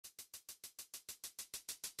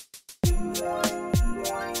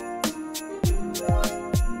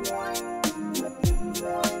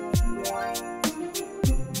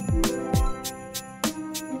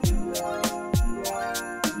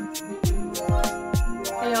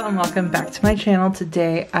y'all, and welcome back to my channel.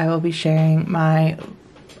 Today I will be sharing my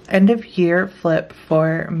end of year flip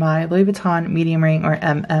for my Louis Vuitton medium ring or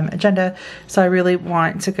MM agenda. So I really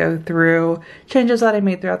want to go through changes that I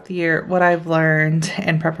made throughout the year, what I've learned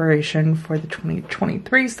in preparation for the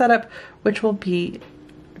 2023 setup, which will be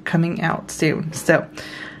coming out soon. So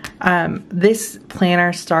this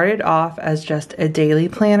planner started off as just a daily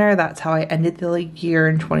planner. That's how I ended the year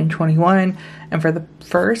in 2021. And for the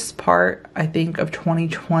first part, I think, of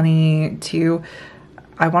 2022,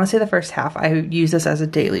 I want to say the first half, I used this as a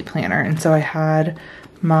daily planner. And so I had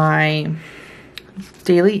my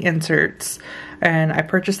daily inserts and I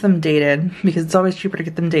purchased them dated because it's always cheaper to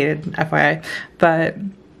get them dated, FYI. But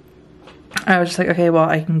I was just like, okay, well,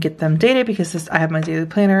 I can get them dated because I have my daily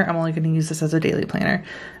planner. I'm only going to use this as a daily planner.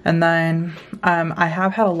 And then I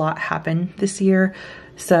have had a lot happen this year.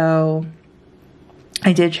 So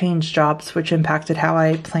I did change jobs, which impacted how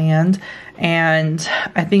I planned. And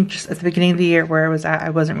I think just at the beginning of the year where I was at, I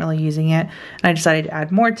wasn't really using it. And I decided to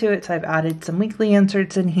add more to it. So I've added some weekly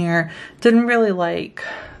inserts in here. Didn't really like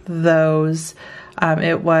those.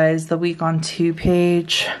 It was the week on 2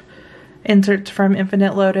 page inserts from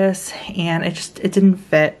Infinite Lotus, and it didn't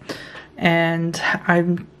fit. And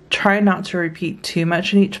I'm trying not to repeat too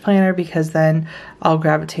much in each planner because then I'll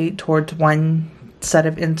gravitate towards one set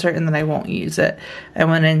of insert and then I won't use it.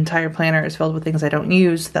 And when an entire planner is filled with things I don't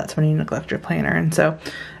use, that's when you neglect your planner. And so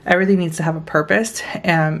everything needs to have a purpose,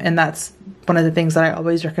 and that's one of the things that I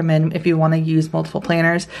always recommend if you want to use multiple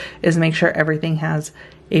planners, is make sure everything has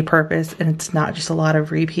a purpose and it's not just a lot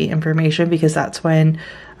of repeat information, because that's when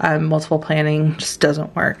multiple planning just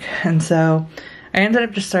doesn't work. And so I ended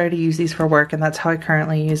up just starting to use these for work, and that's how I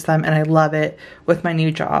currently use them, and I love it with my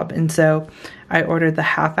new job. And so I ordered the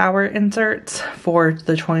half-hour inserts for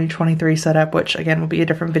the 2023 setup, which again will be a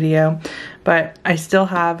different video, but I still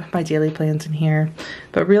have my daily plans in here.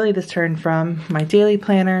 But really this turned from my daily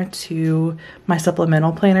planner to my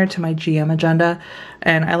supplemental planner to my GM agenda,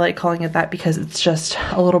 and I like calling it that because it's just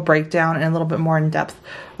a little breakdown and a little bit more in depth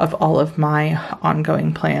of all of my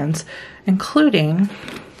ongoing plans, including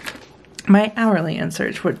my hourly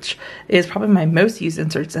inserts, which is probably my most used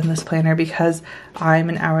inserts in this planner because I'm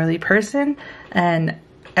an hourly person, and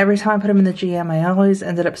every time I put them in the GM, I always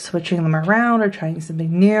ended up switching them around or trying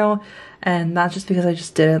something new. And that's just because I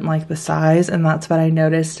just didn't like the size. And that's what I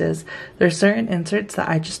noticed, is there's certain inserts that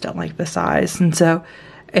I just don't like the size. And so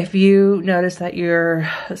if you notice that you're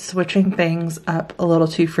switching things up a little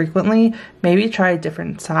too frequently, maybe try a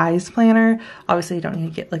different size planner. Obviously you don't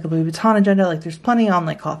need to get like a Louis Vuitton agenda. Like there's plenty on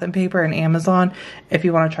like Cloth and Paper and Amazon if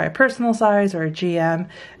you want to try a personal size or a GM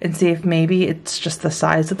and see if maybe it's just the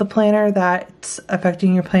size of the planner that's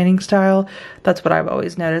affecting your planning style. That's what I've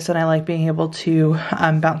always noticed, and I like being able to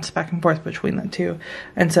bounce back and forth between the two.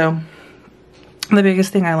 And so the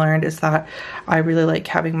biggest thing I learned is that I really like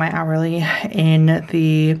having my hourly in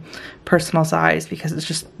the personal size because it's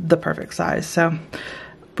just the perfect size. So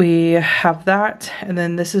we have that, and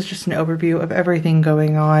then this is just an overview of everything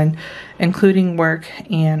going on, including work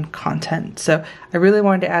and content. So I really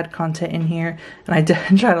wanted to add content in here, and I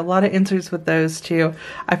tried a lot of inserts with those too.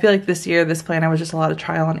 I feel like this year this planner was just a lot of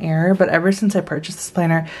trial and error, but ever since I purchased this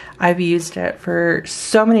planner, I've used it for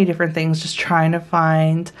so many different things, just trying to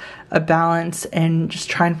find a balance and just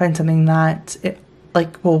try and find something that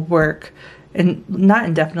will work, and not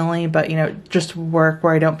indefinitely, but you know, just work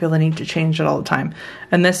where I don't feel the need to change it all the time.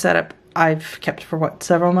 And this setup I've kept for what,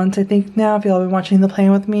 several months I think now, if y'all have been watching the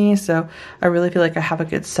plan with me. So I really feel like I have a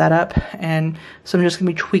good setup, and so I'm just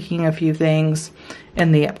gonna be tweaking a few things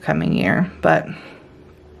in the upcoming year. But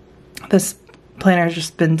this planner has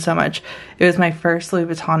just been so much. It was my first Louis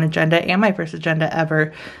Vuitton agenda and my first agenda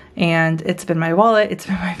ever, and it's been my wallet, it's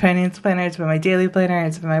been my finance planner, it's been my daily planner,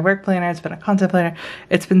 it's been my work planner, it's been a content planner.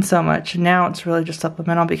 It's been so much. Now it's really just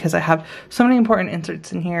supplemental because I have so many important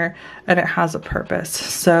inserts in here and it has a purpose.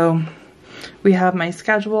 So we have my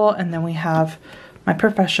schedule, and then we have my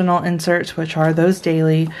professional inserts, which are those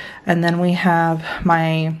daily, and then we have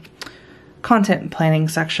my content planning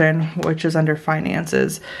section, which is under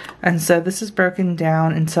finances. And so this is broken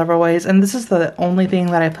down in several ways, and this is the only thing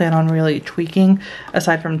that I plan on really tweaking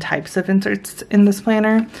aside from types of inserts in this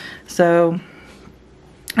planner. So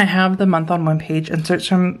I have the month on 1 page inserts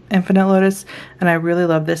from Infinite Lotus, and I really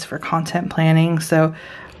love this for content planning. So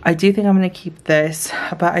I do think I'm going to keep this,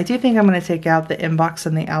 but I do think I'm going to take out the inbox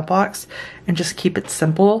and the outbox and just keep it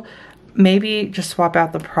simple. Maybe just swap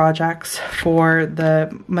out the projects for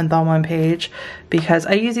the month on 1 page, because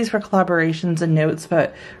I use these for collaborations and notes,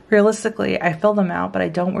 but realistically I fill them out, but I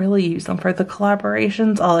don't really use them for the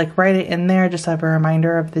collaborations. I'll like write it in there just have a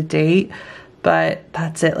reminder of the date, but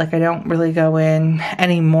that's it. Like I don't really go in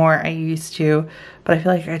anymore. I used to, but I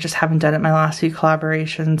feel like I just haven't done it my last few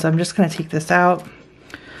collaborations. I'm just gonna take this out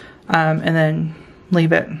and then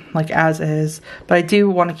leave it like as is. But I do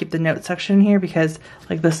want to keep the note section here because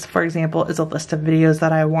like this, for example, is a list of videos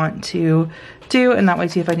that I want to do, and that way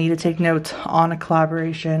too, if I need to take notes on a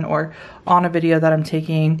collaboration or on a video that I'm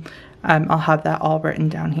taking, I'll have that all written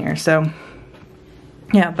down here. So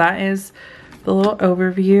yeah, that is the little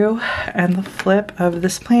overview and the flip of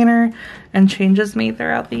this planner and changes made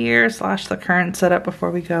throughout the year / the current setup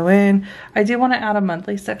before we go in. I do want to add a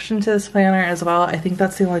monthly section to this planner as well. I think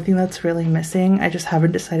that's the only thing that's really missing. I just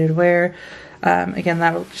haven't decided where. Again,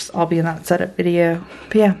 that will just all be in that setup video.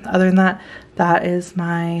 But yeah, other than that, that is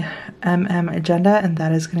my agenda, and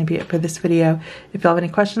that is going to be it for this video. If you have any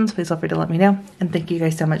questions, please feel free to let me know. And thank you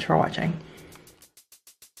guys so much for watching.